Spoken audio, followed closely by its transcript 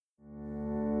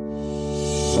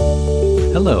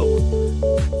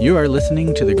Hello. You are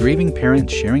listening to the Grieving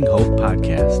Parents Sharing Hope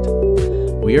podcast.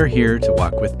 We are here to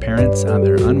walk with parents on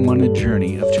their unwanted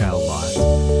journey of child loss,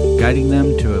 guiding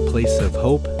them to a place of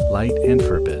hope, light, and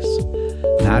purpose,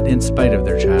 not in spite of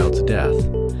their child's death,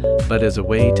 but as a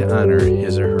way to honor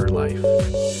his or her life.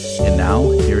 And now,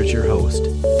 here is your host,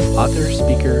 author,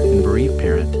 speaker, and bereaved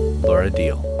parent, Laura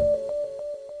Deal.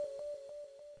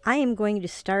 I am going to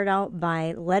start out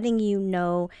by letting you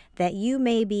know that you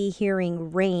may be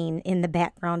hearing rain in the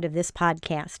background of this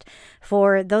podcast.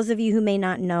 For those of you who may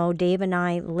not know, Dave and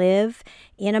I live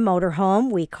in a motorhome.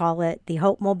 We call it the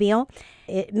Hope Mobile.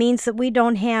 It means that we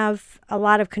don't have a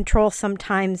lot of control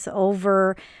sometimes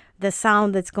over the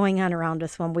sound that's going on around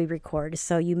us when we record.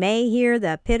 So you may hear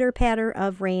the pitter-patter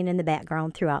of rain in the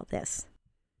background throughout this.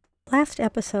 Last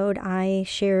episode, I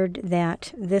shared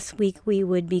that this week we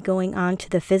would be going on to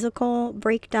the physical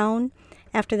breakdown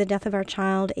after the death of our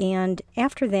child, and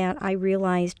after that, I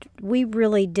realized we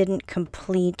really didn't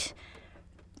complete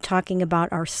talking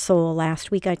about our soul.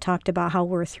 Last week, I talked about how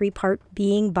we're a three-part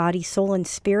being, body, soul, and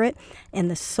spirit,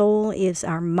 and the soul is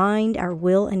our mind, our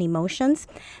will, and emotions.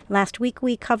 Last week,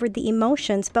 we covered the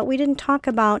emotions, but we didn't talk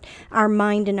about our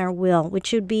mind and our will,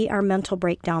 which would be our mental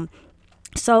breakdown.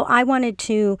 So I wanted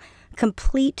to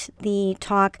complete the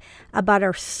talk about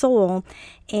our soul,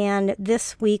 and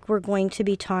this week we're going to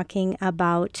be talking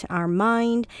about our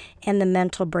mind and the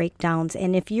mental breakdowns.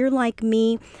 And if you're like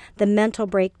me, the mental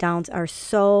breakdowns are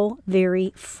so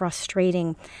very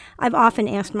frustrating. I've often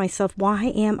asked myself, why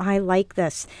am I like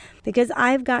this? Because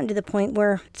I've gotten to the point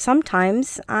where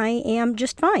sometimes I am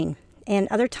just fine. And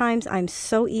other times I'm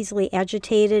so easily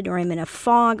agitated, or I'm in a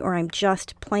fog, or I'm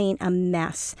just plain a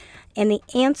mess. And the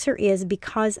answer is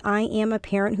because I am a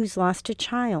parent who's lost a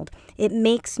child. It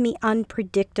makes me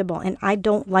unpredictable, and I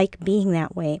don't like being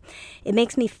that way. It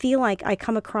makes me feel like I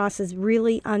come across as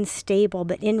really unstable,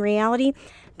 but in reality,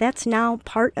 that's now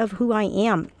part of who I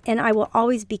am. And I will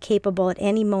always be capable at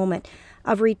any moment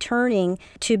of returning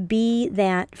to be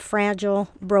that fragile,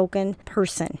 broken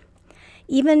person.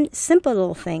 Even simple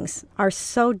little things are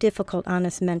so difficult on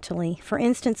us mentally. For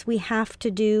instance, we have to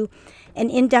do an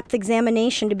in-depth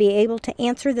examination to be able to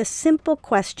answer the simple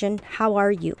question, how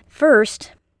are you?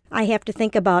 First, I have to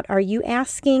think about, are you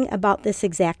asking about this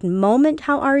exact moment,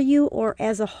 how are you, or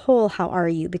as a whole, how are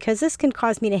you? Because this can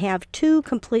cause me to have two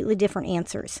completely different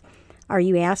answers. Are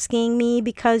you asking me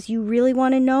because you really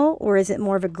want to know, or is it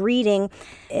more of a greeting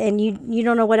and you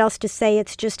don't know what else to say?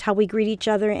 It's just how we greet each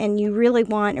other, and you really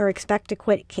want or expect a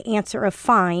quick answer of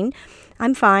fine.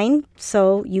 I'm fine,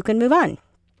 so you can move on.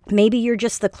 Maybe you're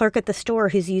just the clerk at the store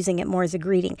who's using it more as a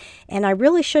greeting, and I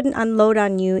really shouldn't unload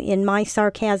on you in my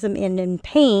sarcasm and in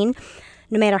pain,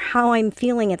 no matter how I'm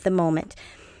feeling at the moment.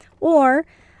 Or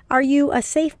are you a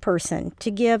safe person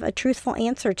to give a truthful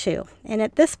answer to? And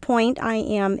at this point, I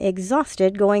am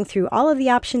exhausted going through all of the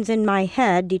options in my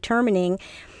head, determining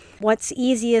what's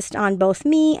easiest on both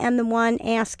me and the one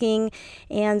asking.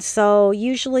 And so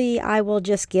usually I will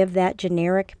just give that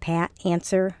generic pat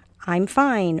answer, I'm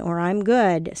fine, or I'm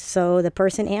good. So the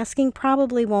person asking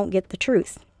probably won't get the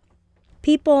truth.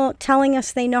 People telling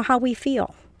us they know how we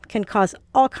feel can cause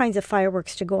all kinds of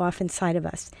fireworks to go off inside of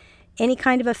us. Any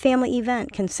kind of a family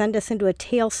event can send us into a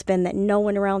tailspin that no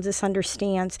one around us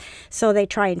understands. So they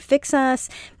try and fix us,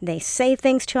 they say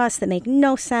things to us that make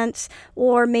no sense,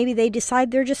 or maybe they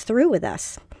decide they're just through with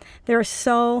us. There are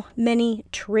so many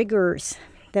triggers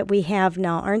that we have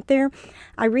now, aren't there?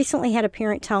 I recently had a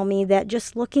parent tell me that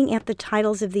just looking at the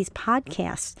titles of these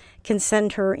podcasts can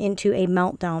send her into a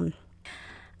meltdown.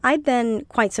 I've been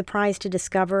quite surprised to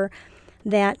discover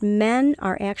that men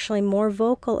are actually more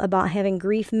vocal about having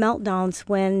grief meltdowns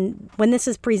when this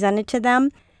is presented to them.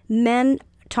 Men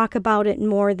talk about it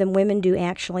more than women do,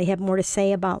 actually have more to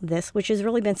say about this, which has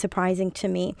really been surprising to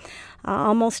me,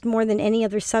 almost more than any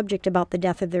other subject about the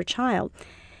death of their child.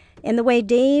 And the way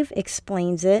Dave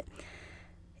explains it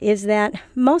is that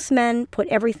most men put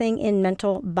everything in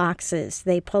mental boxes.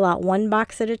 They pull out one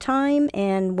box at a time,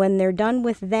 and when they're done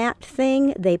with that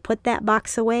thing, they put that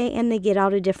box away and they get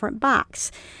out a different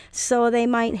box. So they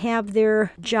might have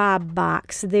their job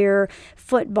box, their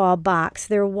football box,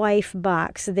 their wife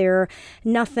box, their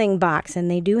nothing box,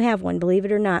 and they do have one, believe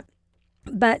it or not.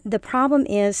 But the problem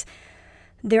is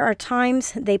there are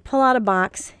times they pull out a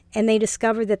box and they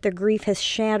discover that their grief has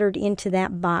shattered into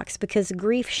that box, because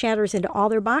grief shatters into all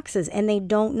their boxes and they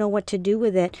don't know what to do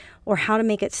with it or how to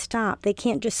make it stop. They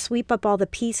can't just sweep up all the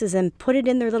pieces and put it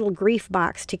in their little grief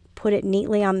box to put it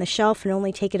neatly on the shelf and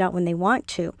only take it out when they want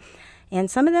to.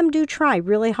 And some of them do try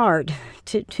really hard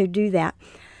to do that.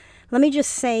 Let me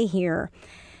just say here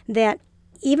that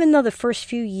even though the first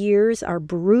few years are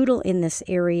brutal in this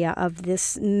area of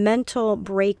this mental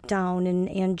breakdown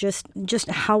and just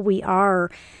how we are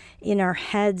in our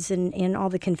heads and all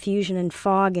the confusion and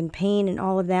fog and pain and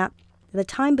all of that, the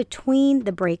time between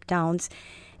the breakdowns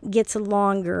gets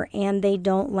longer and they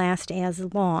don't last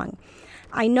as long.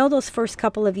 I know those first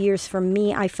couple of years for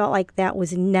me, I felt like that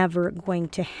was never going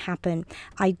to happen.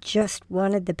 I just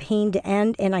wanted the pain to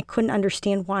end, and I couldn't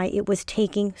understand why it was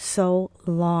taking so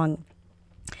long.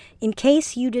 In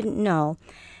case you didn't know,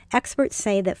 experts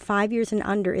say that 5 years and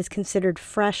under is considered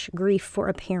fresh grief for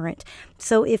a parent.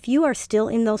 So if you are still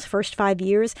in those first 5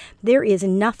 years, there is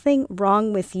nothing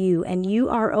wrong with you, and you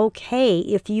are okay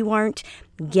if you aren't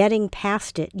getting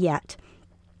past it yet.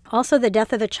 Also, the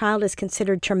death of a child is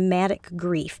considered traumatic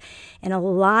grief, and a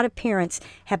lot of parents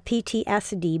have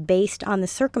PTSD based on the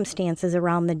circumstances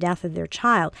around the death of their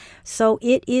child. So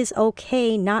it is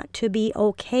okay not to be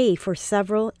okay for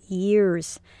several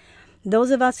years.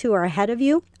 Those of us who are ahead of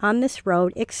you on this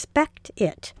road expect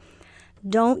it.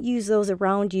 Don't use those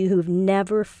around you who've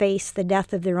never faced the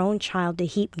death of their own child to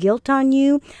heap guilt on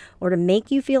you or to make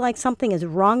you feel like something is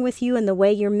wrong with you in the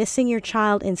way you're missing your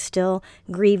child and still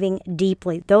grieving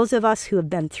deeply. Those of us who have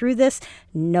been through this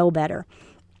know better.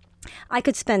 I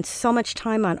could spend so much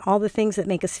time on all the things that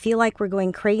make us feel like we're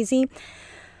going crazy,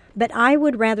 but I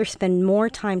would rather spend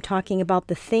more time talking about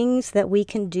the things that we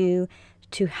can do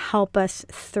to help us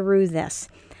through this.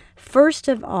 First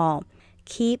of all,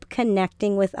 keep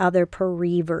connecting with other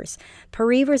bereavers.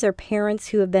 Bereavers are parents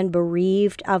who have been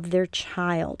bereaved of their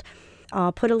child.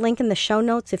 I'll put a link in the show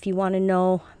notes if you want to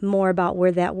know more about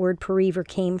where that word bereaver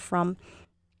came from.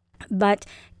 But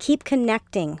keep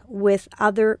connecting with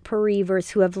other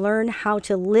bereavers who have learned how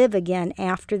to live again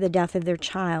after the death of their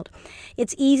child.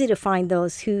 It's easy to find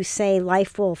those who say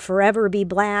life will forever be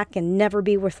black and never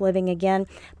be worth living again,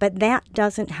 but that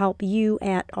doesn't help you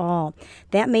at all.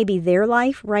 That may be their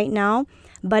life right now,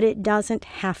 but it doesn't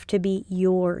have to be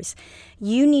yours.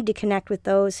 You need to connect with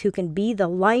those who can be the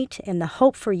light and the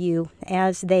hope for you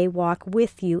as they walk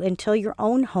with you until your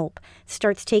own hope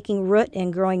starts taking root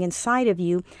and growing inside of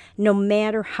you, no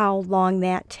matter how long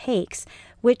that takes,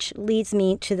 which leads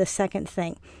me to the second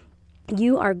thing.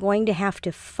 You are going to have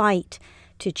to fight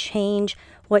to change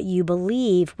what you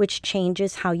believe, which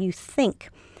changes how you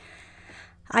think.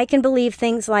 I can believe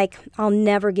things like, I'll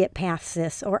never get past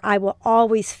this, or I will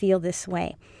always feel this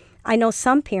way. I know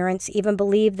some parents even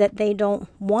believe that they don't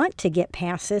want to get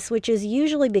past this, which is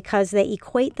usually because they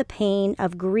equate the pain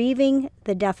of grieving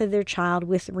the death of their child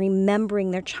with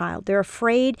remembering their child. They're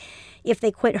afraid if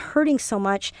they quit hurting so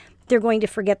much, they're going to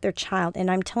forget their child. And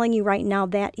I'm telling you right now,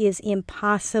 that is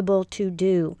impossible to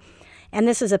do. And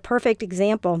this is a perfect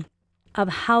example of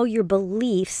how your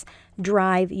beliefs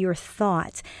drive your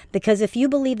thoughts. Because if you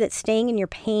believe that staying in your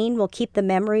pain will keep the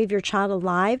memory of your child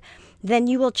alive, then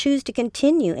you will choose to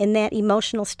continue in that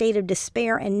emotional state of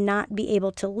despair and not be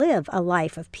able to live a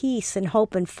life of peace and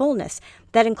hope and fullness.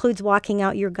 That includes walking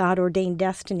out your God-ordained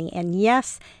destiny. And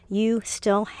yes, you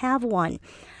still have one.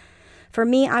 For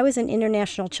me, I was an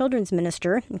international children's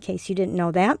minister, in case you didn't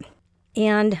know that.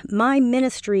 And my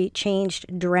ministry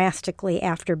changed drastically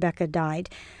after Becca died.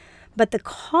 But the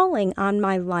calling on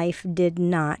my life did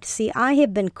not. See, I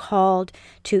have been called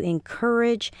to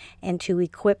encourage and to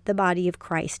equip the body of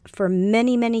Christ for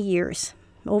many, many years,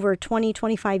 over 20,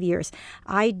 25 years.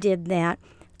 I did that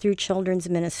through children's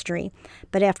ministry.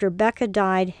 But after Becca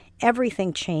died,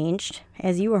 everything changed.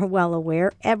 As you are well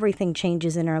aware, everything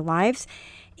changes in our lives.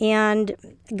 And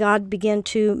God began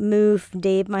to move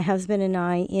Dave, my husband, and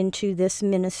I into this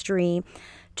ministry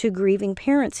to grieving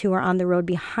parents who are on the road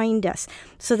behind us.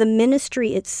 So the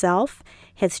ministry itself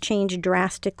has changed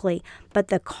drastically, but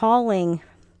the calling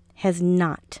has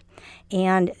not.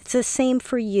 And it's the same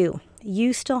for you.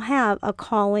 You still have a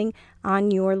calling on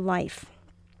your life.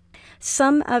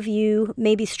 Some of you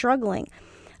may be struggling,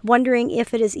 wondering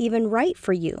if it is even right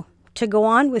for you to go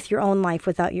on with your own life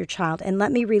without your child. And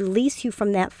let me release you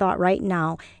from that thought right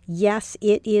now. Yes,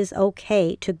 it is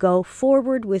okay to go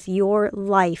forward with your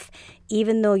life,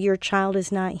 even though your child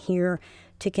is not here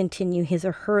to continue his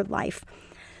or her life.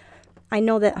 I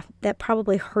know that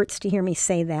probably hurts to hear me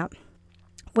say that.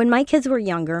 When my kids were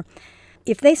younger,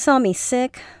 if they saw me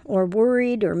sick or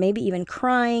worried or maybe even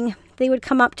crying, they would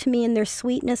come up to me in their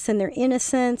sweetness and their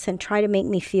innocence and try to make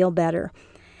me feel better.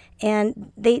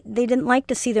 And they didn't like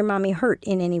to see their mommy hurt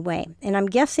in any way. And I'm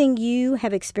guessing you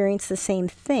have experienced the same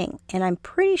thing. And I'm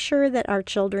pretty sure that our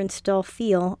children still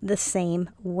feel the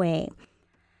same way.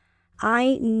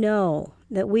 I know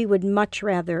that we would much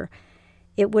rather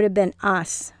it would have been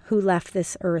us who left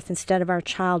this earth instead of our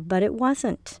child, but it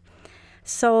wasn't.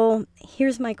 So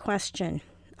here's my question.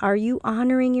 Are you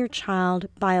honoring your child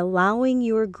by allowing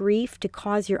your grief to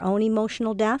cause your own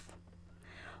emotional death?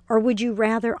 Or would you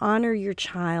rather honor your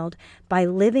child by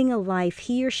living a life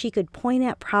he or she could point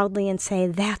at proudly and say,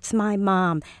 that's my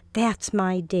mom, that's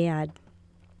my dad?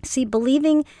 See,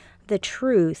 believing the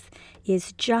truth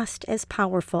is just as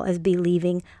powerful as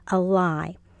believing a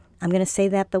lie. I'm going to say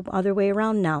that the other way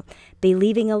around now.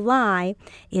 Believing a lie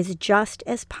is just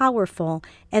as powerful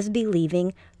as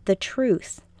believing the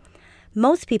truth.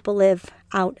 Most people live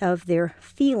out of their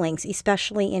feelings,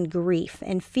 especially in grief,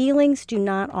 and feelings do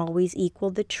not always equal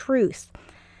the truth.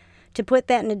 To put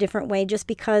that in a different way, just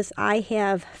because I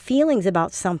have feelings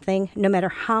about something, no matter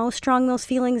how strong those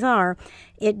feelings are,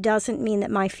 it doesn't mean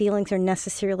that my feelings are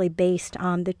necessarily based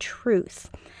on the truth.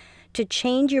 To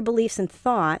change your beliefs and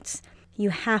thoughts, you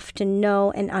have to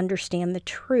know and understand the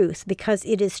truth, because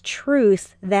it is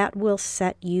truth that will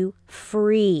set you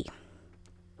free.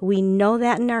 We know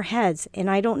that in our heads, and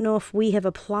I don't know if we have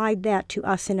applied that to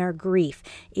us in our grief.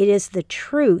 It is the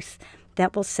truth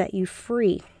that will set you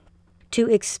free. To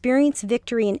experience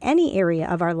victory in any area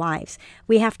of our lives,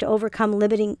 we have to overcome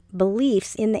limiting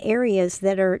beliefs in the areas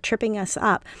that are tripping us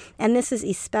up. And this is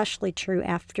especially true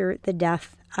after the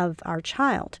death of our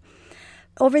child.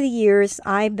 Over the years,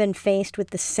 I've been faced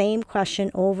with the same question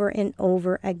over and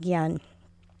over again.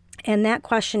 And that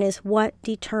question is, what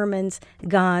determines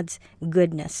God's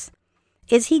goodness?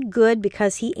 Is he good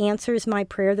because he answers my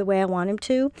prayer the way I want him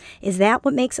to? Is that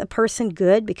what makes a person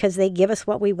good, because they give us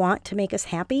what we want to make us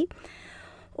happy?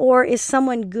 Or is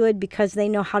someone good because they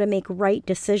know how to make right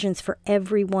decisions for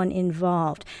everyone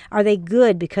involved? Are they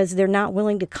good because they're not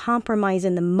willing to compromise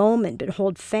in the moment but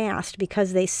hold fast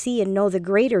because they see and know the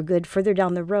greater good further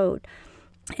down the road?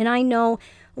 And I know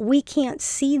we can't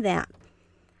see that.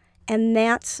 And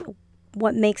that's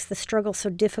what makes the struggle so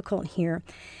difficult here.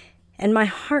 And my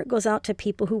heart goes out to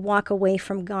people who walk away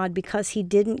from God because he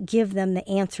didn't give them the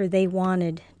answer they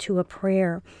wanted to a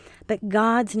prayer. But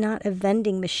God's not a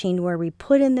vending machine where we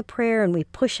put in the prayer and we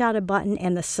push out a button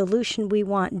and the solution we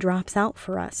want drops out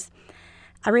for us.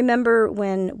 I remember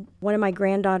when one of my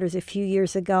granddaughters a few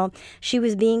years ago, she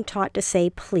was being taught to say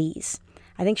please.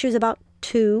 I think she was about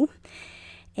 2,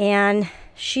 and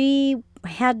she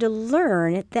had to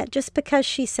learn that just because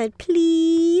she said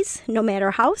please, no matter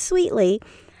how sweetly,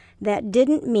 that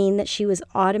didn't mean that she was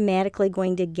automatically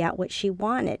going to get what she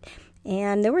wanted.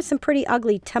 And there were some pretty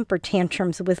ugly temper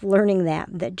tantrums with learning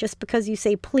that just because you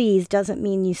say please doesn't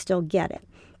mean you still get it.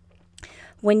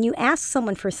 When you ask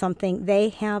someone for something, they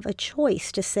have a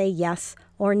choice to say yes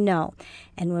or no.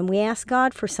 And when we ask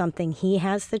God for something, he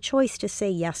has the choice to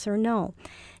say yes or no.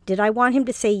 Did I want him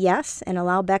to say yes and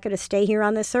allow Becca to stay here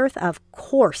on this earth? Of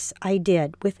course I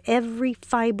did, with every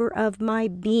fiber of my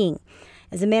being.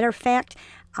 As a matter of fact,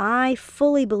 I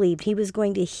fully believed he was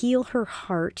going to heal her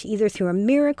heart, either through a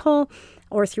miracle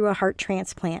or through a heart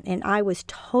transplant. And I was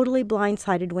totally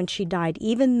blindsided when she died,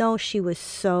 even though she was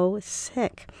so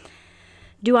sick.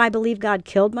 Do I believe God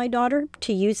killed my daughter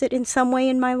to use it in some way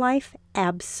in my life?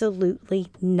 Absolutely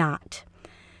not.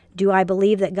 Do I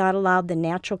believe that God allowed the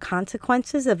natural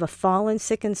consequences of a fallen,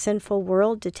 sick, and sinful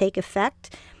world to take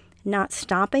effect, not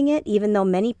stopping it, even though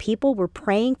many people were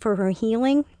praying for her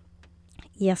healing?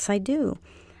 Yes, I do.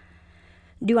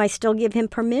 Do I still give him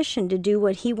permission to do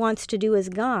what he wants to do as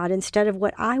God instead of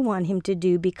what I want him to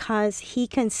do because he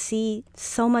can see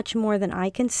so much more than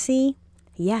I can see?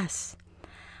 Yes.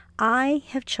 I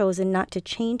have chosen not to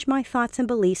change my thoughts and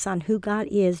beliefs on who God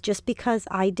is just because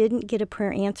I didn't get a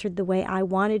prayer answered the way I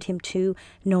wanted him to,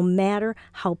 no matter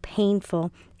how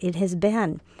painful it has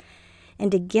been.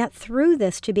 And to get through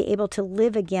this, to be able to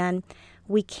live again,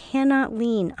 we cannot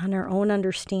lean on our own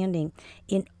understanding.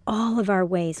 In all of our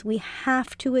ways, we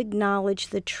have to acknowledge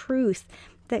the truth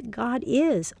that God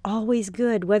is always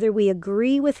good, whether we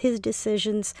agree with his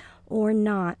decisions or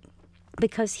not.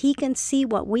 Because he can see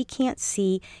what we can't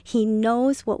see. He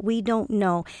knows what we don't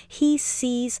know. He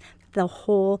sees the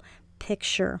whole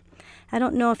picture. I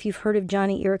don't know if you've heard of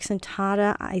Joni Eareckson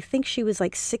Tada. I think she was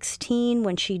like 16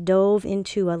 when she dove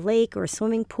into a lake or a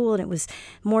swimming pool, and it was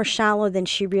more shallow than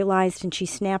she realized, and she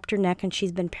snapped her neck, and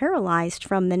she's been paralyzed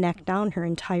from the neck down her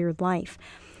entire life.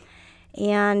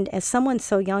 And as someone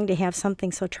so young to have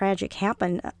something so tragic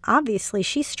happen, obviously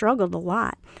she struggled a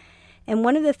lot. And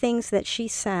one of the things that she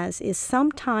says is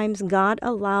sometimes God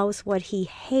allows what he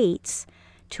hates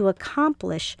to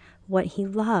accomplish what he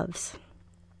loves.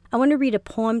 I want to read a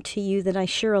poem to you that I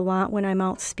share a lot when I'm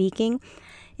out speaking.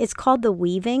 It's called The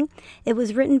Weaving. It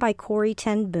was written by Corrie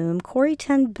ten Boom. Corrie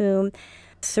ten Boom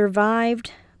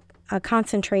survived a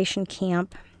concentration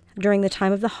camp during the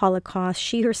time of the Holocaust.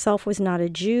 She herself was not a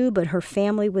Jew, but her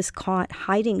family was caught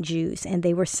hiding Jews, and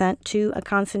they were sent to a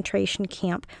concentration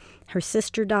camp. Her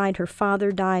sister died, her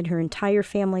father died, her entire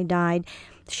family died.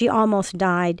 She almost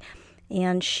died,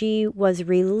 and she was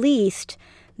released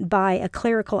by a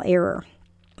clerical error.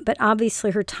 But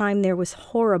obviously her time there was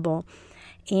horrible.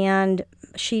 And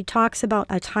she talks about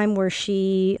a time where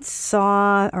she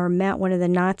saw or met one of the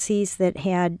Nazis that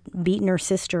had beaten her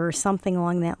sister or something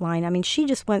along that line. I mean, she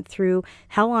just went through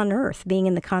hell on earth being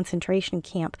in the concentration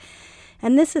camp.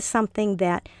 And this is something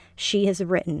that she has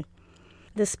written.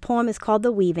 This poem is called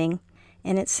The Weaving,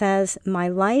 and it says, "My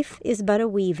life is but a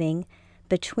weaving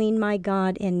between my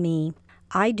God and me.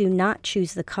 I do not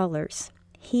choose the colors.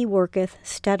 He worketh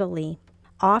steadily.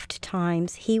 Oft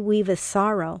times he weaveth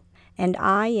sorrow, and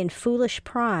I in foolish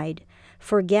pride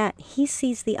forget he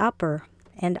sees the upper,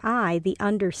 and I the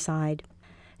underside.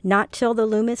 Not till the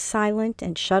loom is silent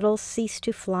and shuttles cease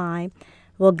to fly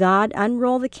will God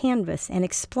unroll the canvas and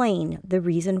explain the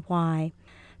reason why.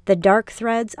 The dark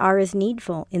threads are as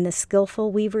needful in the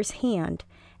skillful weaver's hand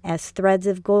as threads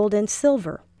of gold and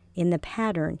silver in the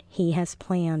pattern he has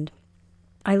planned."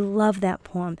 I love that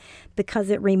poem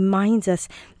because it reminds us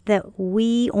that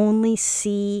we only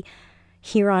see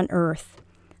here on earth.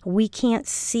 We can't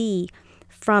see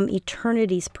from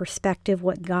eternity's perspective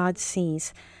what God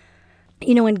sees.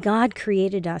 You know, when God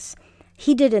created us,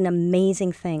 he did an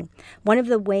amazing thing. One of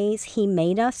the ways he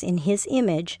made us in his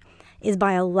image is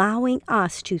by allowing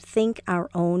us to think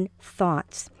our own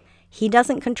thoughts. He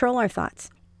doesn't control our thoughts,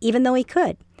 even though he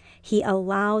could. He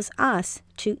allows us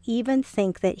to even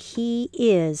think that he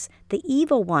is the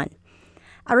evil one.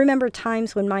 I remember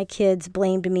times when my kids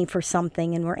blamed me for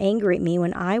something and were angry at me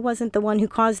when I wasn't the one who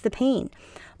caused the pain,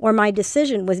 or my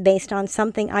decision was based on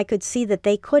something I could see that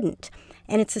they couldn't.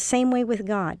 And it's the same way with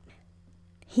God.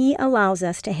 He allows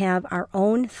us to have our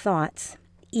own thoughts,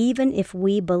 even if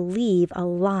we believe a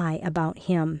lie about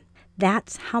him.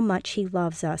 That's how much he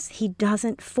loves us. He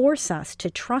doesn't force us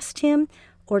to trust him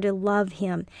or to love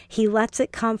him. He lets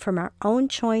it come from our own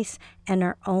choice and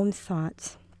our own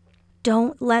thoughts.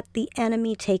 Don't let the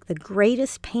enemy take the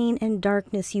greatest pain and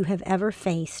darkness you have ever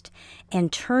faced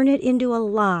and turn it into a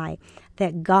lie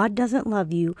that God doesn't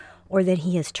love you or that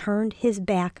he has turned his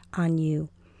back on you.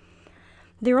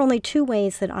 There are only two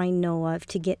ways that I know of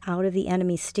to get out of the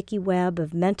enemy's sticky web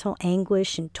of mental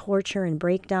anguish and torture and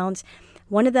breakdowns.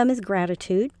 One of them is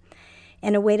gratitude.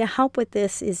 And a way to help with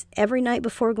this is every night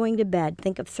before going to bed,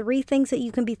 think of 3 things that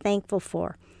you can be thankful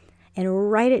for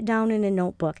and write it down in a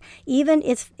notebook. Even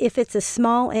if it's as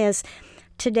small as,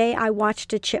 today I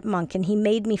watched a chipmunk and he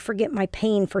made me forget my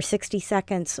pain for 60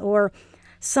 seconds, or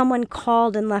someone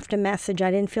called and left a message.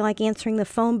 I didn't feel like answering the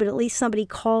phone, but at least somebody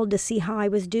called to see how I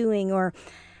was doing, or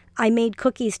I made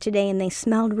cookies today and they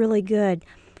smelled really good.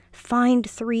 Find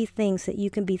 3 things that you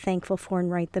can be thankful for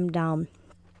and write them down.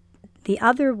 The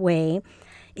other way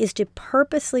is to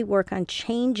purposely work on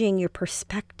changing your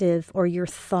perspective or your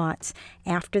thoughts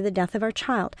after the death of our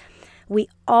child. We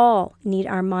all need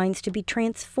our minds to be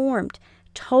transformed,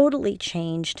 totally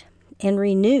changed, and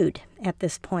renewed at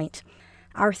this point.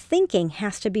 Our thinking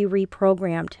has to be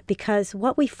reprogrammed because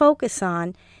what we focus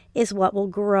on is what will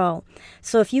grow.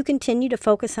 So if you continue to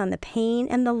focus on the pain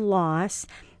and the loss,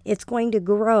 it's going to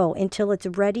grow until it's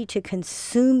ready to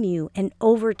consume you and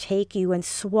overtake you and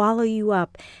swallow you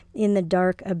up in the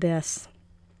dark abyss.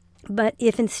 But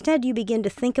if instead you begin to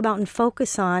think about and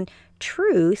focus on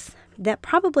truth that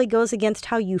probably goes against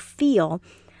how you feel,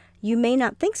 you may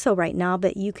not think so right now,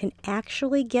 but you can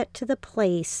actually get to the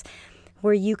place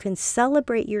where you can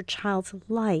celebrate your child's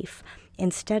life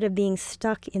instead of being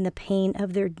stuck in the pain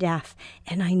of their death.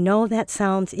 And I know that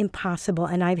sounds impossible,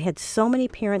 and I've had so many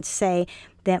parents say,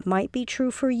 that might be true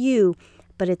for you,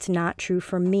 but it's not true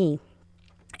for me.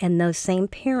 And those same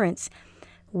parents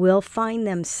will find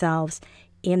themselves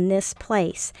in this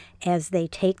place as they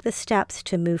take the steps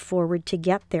to move forward to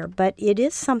get there. But it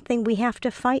is something we have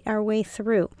to fight our way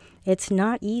through. It's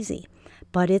not easy,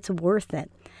 but it's worth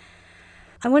it.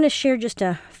 I want to share just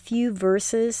a few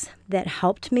verses that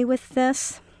helped me with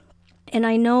this. And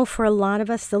I know for a lot of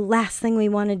us, the last thing we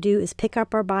want to do is pick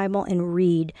up our Bible and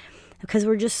read, because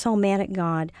we're just so mad at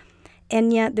God.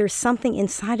 And yet there's something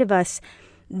inside of us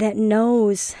that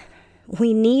knows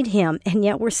we need him, and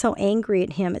yet we're so angry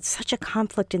at him. It's such a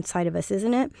conflict inside of us,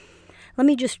 isn't it? Let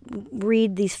me just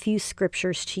read these few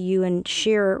scriptures to you and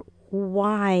share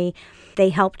why they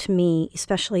helped me,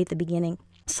 especially at the beginning.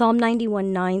 Psalm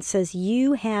 91:9 says,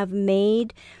 "You have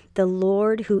made the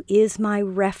Lord, who is my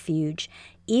refuge,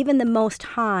 even the Most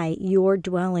High, your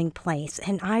dwelling place.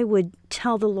 And I would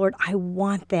tell the Lord, I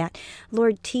want that.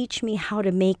 Lord, teach me how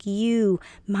to make you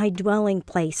my dwelling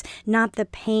place, not the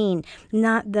pain,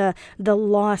 not the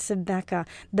loss of Becca,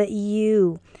 but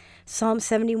you. Psalm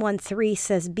 71:3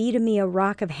 says, be to me a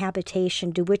rock of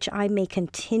habitation to which I may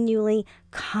continually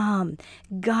come.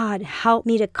 God, help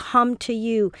me to come to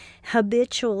you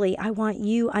habitually. I want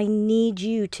you. I need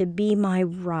you to be my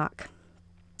rock.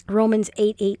 Romans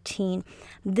 8:18.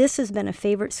 This has been a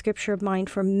favorite scripture of mine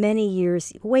for many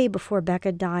years, way before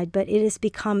Becca died, but it has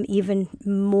become even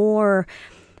more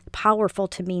powerful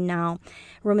to me now.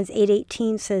 Romans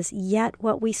 8:18 says, yet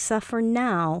what we suffer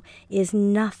now is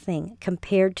nothing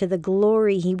compared to the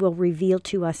glory he will reveal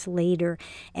to us later.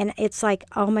 And it's like,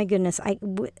 oh my goodness,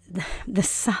 the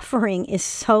suffering is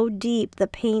so deep, the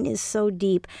pain is so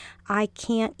deep, I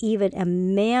can't even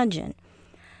imagine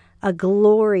a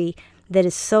glory that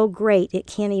is so great it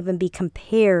can't even be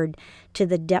compared to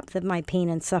the depth of my pain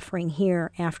and suffering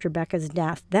here after Becca's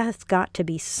death. That's got to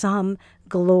be some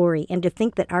glory. And to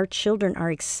think that our children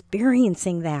are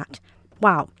experiencing that.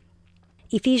 Wow.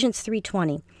 Ephesians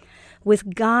 3:20.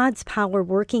 With God's power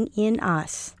working in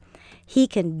us, he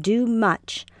can do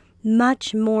much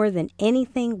more than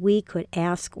anything we could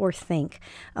ask or think.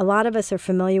 A lot of us are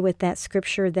familiar with that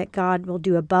scripture that God will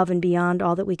do above and beyond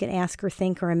all that we could ask or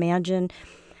think or imagine.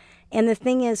 And the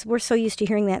thing is, we're so used to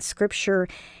hearing that scripture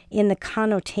in the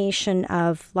connotation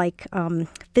of like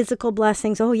physical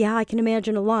blessings. Oh, yeah, I can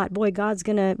imagine a lot. Boy, God's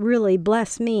going to really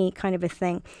bless me kind of a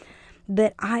thing.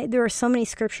 But there are so many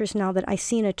scriptures now that I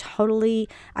see with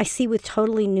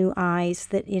totally new eyes,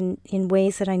 that in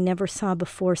ways that I never saw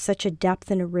before, such a depth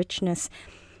and a richness.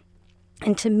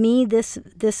 And to me, this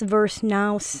verse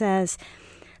now says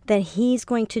that he's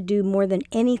going to do more than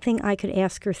anything I could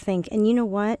ask or think. And you know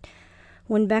what?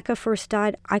 When Becca first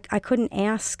died, I couldn't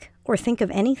ask or think of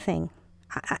anything.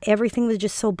 Everything was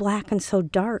just so black and so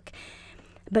dark.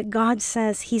 But God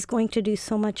says he's going to do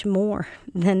so much more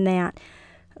than that.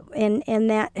 And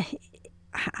that,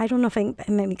 I don't know if I'm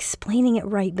explaining it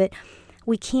right, but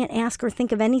we can't ask or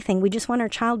think of anything. We just want our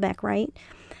child back, right?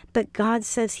 But God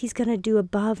says he's going to do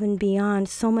above and beyond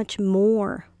so much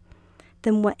more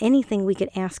than what anything we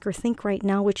could ask or think right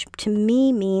now, which to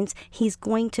me means he's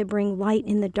going to bring light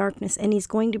in the darkness, and he's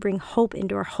going to bring hope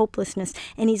into our hopelessness,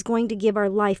 and he's going to give our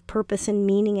life purpose and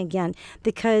meaning again,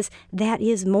 because that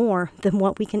is more than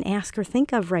what we can ask or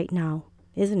think of right now,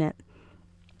 isn't it?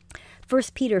 1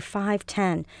 Peter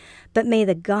 5:10, but may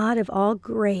the God of all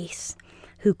grace,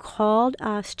 who called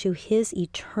us to his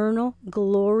eternal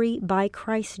glory by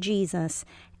Christ Jesus,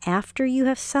 after you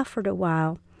have suffered a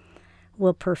while,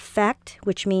 will perfect,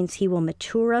 which means he will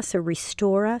mature us or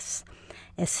restore us,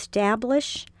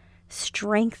 establish,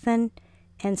 strengthen,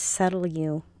 and settle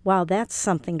you. Wow, that's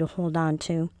something to hold on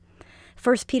to.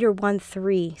 1 Peter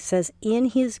 1:3 says, in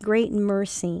his great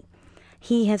mercy,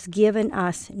 he has given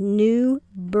us new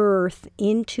birth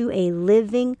into a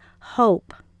living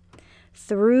hope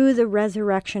through the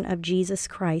resurrection of Jesus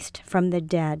Christ from the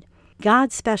dead.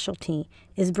 God's specialty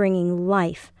is bringing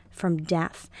life from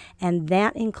death, and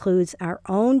that includes our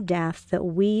own death, that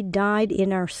we died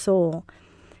in our soul,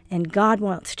 and God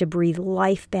wants to breathe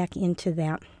life back into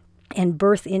that and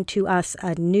birth into us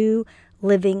a new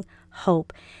living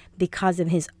hope because of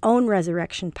his own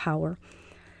resurrection power.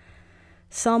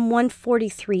 Psalm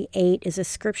 143:8 is a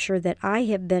scripture that I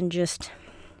have been just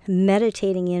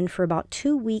meditating in for about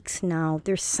 2 weeks now.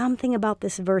 There's something about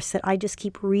this verse that I just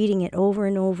keep reading it over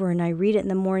and over, and I read it in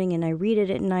the morning and I read it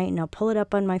at night, and I'll pull it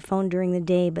up on my phone during the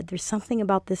day, but there's something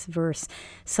about this verse.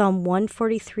 Psalm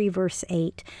 143 verse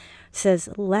 8 says,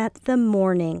 let the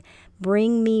morning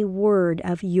bring me word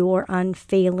of your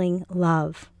unfailing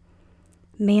love.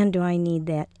 Man, do I need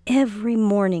that. Every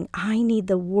morning I need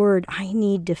the word. I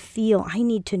need to feel. I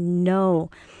need to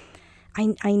know.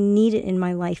 I need it in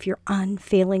my life, your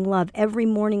unfailing love. Every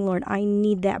morning, Lord, I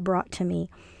need that brought to me.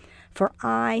 For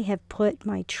I have put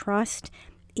my trust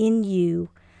in you.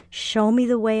 Show me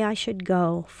the way I should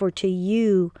go, for to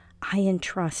you I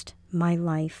entrust my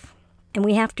life. And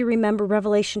we have to remember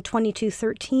Revelation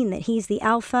 22:13, that he's the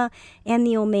Alpha and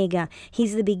the Omega.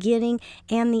 He's the beginning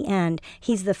and the end.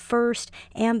 He's the first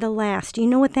and the last. Do you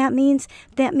know what that means?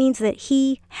 That means that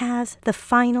he has the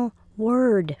final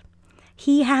word.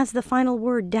 He has the final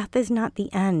word. Death is not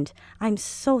the end. I'm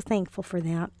so thankful for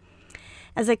that.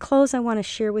 As I close, I want to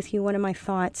share with you one of my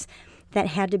thoughts that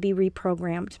had to be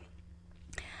reprogrammed.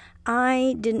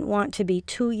 I didn't want to be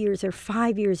 2 years or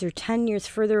 5 years or 10 years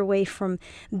further away from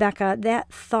Becca.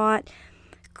 That thought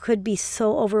could be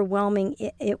so overwhelming.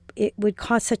 It would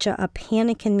cause such a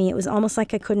panic in me. It was almost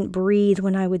like I couldn't breathe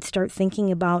when I would start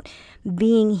thinking about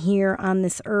being here on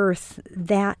this earth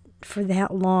for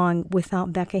that long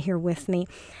without Becca here with me.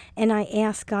 And I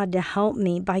asked God to help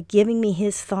me by giving me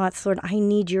his thoughts. Lord, I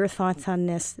need your thoughts on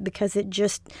this, because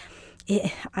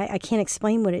I can't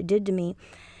explain what it did to me.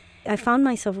 I found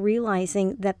myself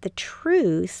realizing that the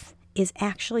truth is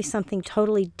actually something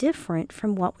totally different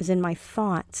from what was in my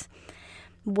thoughts.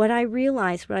 What I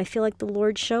realized, what I feel like the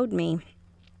Lord showed me,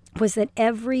 was that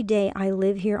every day I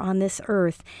live here on this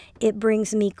earth, it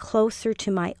brings me closer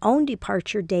to my own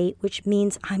departure date, which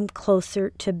means I'm closer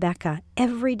to Becca.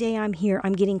 Every day I'm here,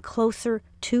 I'm getting closer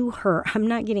to her. I'm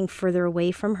not getting further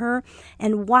away from her.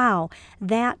 And wow,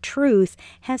 that truth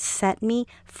has set me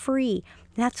free.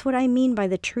 That's what I mean by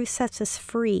the truth sets us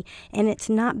free, and it's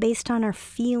not based on our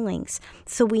feelings.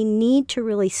 So we need to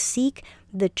really seek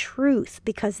the truth,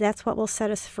 because that's what will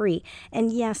set us free.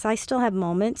 And yes, I still have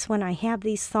moments when I have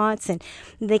these thoughts, and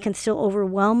they can still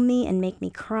overwhelm me and make me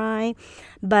cry,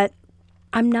 but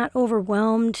I'm not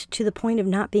overwhelmed to the point of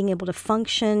not being able to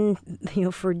function,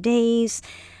 for days,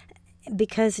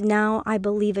 because now I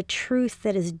believe a truth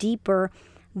that is deeper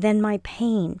than my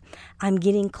pain. I'm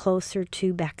getting closer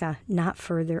to Becca, not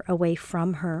further away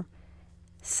from her.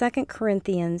 2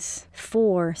 Corinthians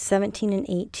 4:17 and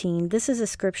 18. This is a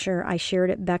scripture I shared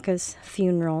at Becca's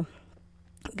funeral.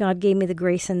 God gave me the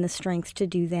grace and the strength to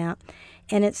do that.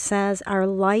 And it says, our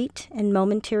light and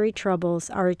momentary troubles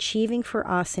are achieving for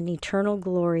us an eternal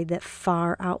glory that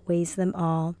far outweighs them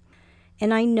all.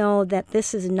 And I know that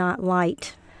this is not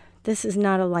light. This is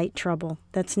not a light trouble.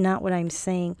 That's not what I'm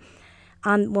saying.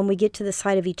 When we get to the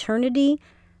side of eternity,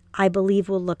 I believe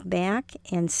we'll look back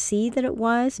and see that it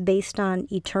was based on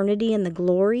eternity and the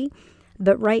glory.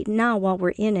 But right now, while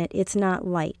we're in it, it's not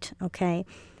light, okay?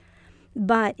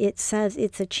 But it says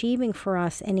it's achieving for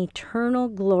us an eternal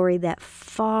glory that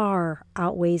far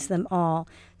outweighs them all.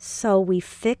 So we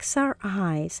fix our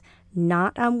eyes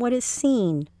not on what is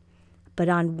seen, but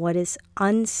on what is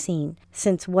unseen.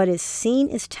 Since what is seen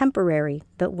is temporary,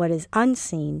 but what is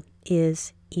unseen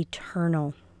is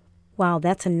eternal. Wow,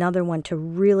 that's another one to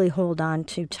really hold on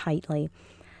to tightly.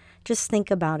 Just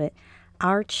think about it.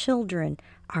 Our children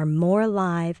are more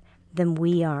alive than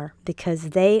we are, because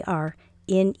they are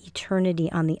in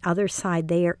eternity on the other side.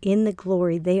 They are in the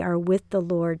glory. They are with the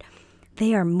Lord.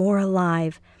 They are more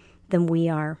alive than we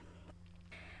are.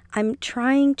 I'm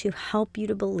trying to help you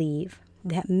to believe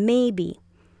that maybe,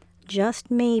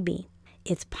 just maybe,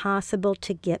 it's possible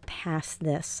to get past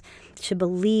this, to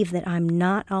believe that I'm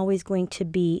not always going to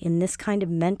be in this kind of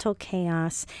mental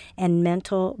chaos and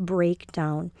mental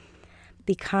breakdown.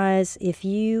 Because if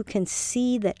you can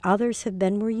see that others have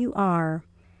been where you are,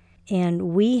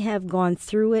 and we have gone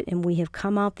through it and we have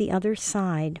come out the other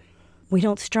side, we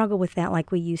don't struggle with that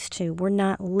like we used to. We're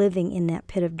not living in that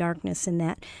pit of darkness, in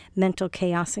that mental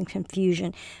chaos and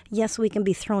confusion. Yes, we can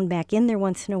be thrown back in there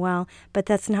once in a while, but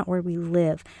that's not where we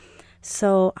live.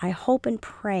 So I hope and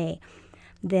pray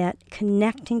that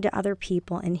connecting to other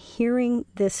people and hearing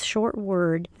this short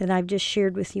word that I've just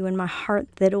shared with you in my heart,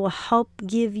 that it will help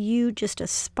give you just a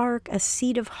spark, a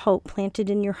seed of hope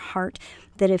planted in your heart,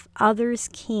 that if others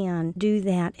can do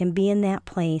that and be in that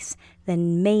place,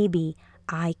 then maybe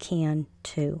I can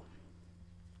too.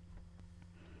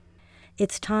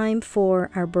 It's time for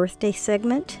our birthday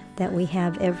segment that we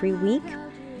have every week.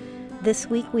 This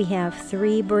week we have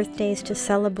 3 birthdays to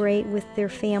celebrate with their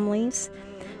families.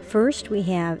 First, we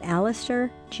have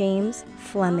Alistair James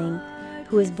Fleming,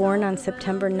 who was born on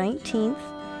September 19th,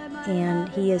 and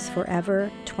he is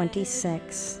forever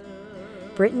 26.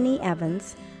 Brittany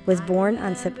Evans was born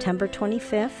on September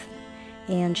 25th,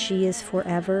 and she is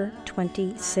forever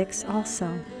 26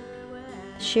 also.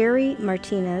 Sherry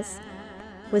Martinez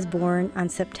was born on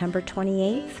September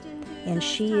 28th, and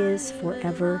she is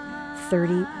forever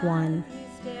 31.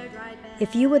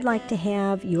 If you would like to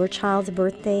have your child's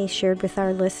birthday shared with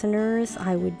our listeners,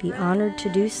 I would be honored to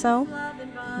do so.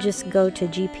 Just go to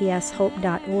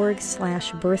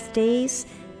gpshope.org/birthdays.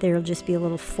 There'll just be a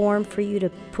little form for you to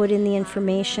put in the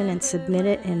information and submit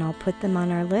it, and I'll put them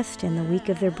on our list, and the week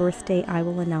of their birthday, I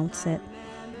will announce it.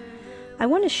 I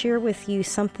want to share with you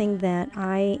something that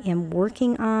I am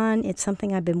working on. It's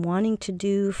something I've been wanting to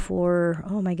do for,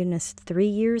 3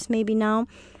 years maybe now.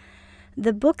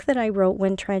 The book that I wrote,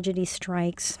 When Tragedy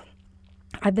Strikes,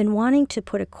 I've been wanting to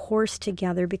put a course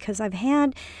together because I've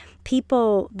had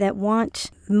people that want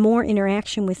more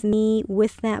interaction with me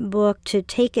with that book to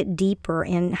take it deeper,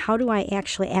 and how do I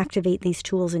actually activate these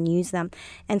tools and use them.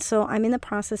 And so I'm in the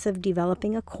process of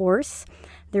developing a course.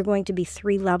 There are going to be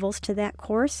 3 levels to that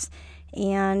course,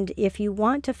 And if you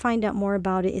want to find out more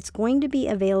about it, it's going to be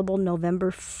available November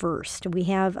 1st. We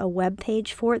have a web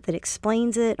page for it that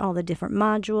explains it, all the different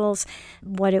modules,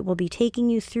 what it will be taking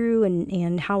you through,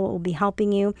 and how it will be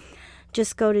helping you.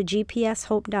 Just go to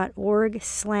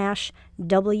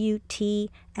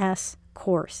gpshope.org/WTS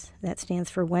course. That stands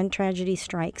for When Tragedy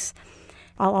Strikes.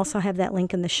 I'll also have that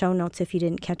link in the show notes if you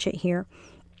didn't catch it here.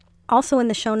 Also in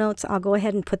the show notes, I'll go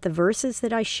ahead and put the verses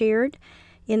that I shared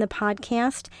in the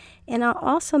podcast, and I'll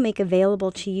also make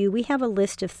available to you, we have a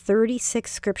list of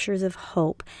 36 scriptures of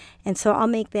hope, and so I'll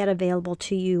make that available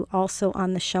to you also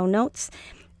on the show notes.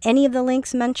 Any of the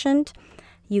links mentioned,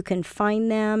 you can find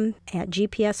them at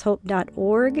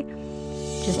gpshope.org.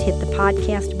 Just hit the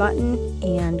podcast button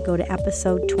and go to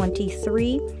episode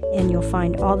 23, and you'll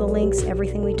find all the links,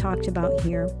 everything we talked about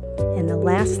here. And the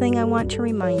last thing I want to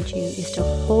remind you is to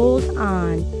hold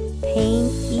on.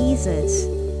 Pain eases.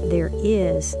 There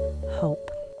is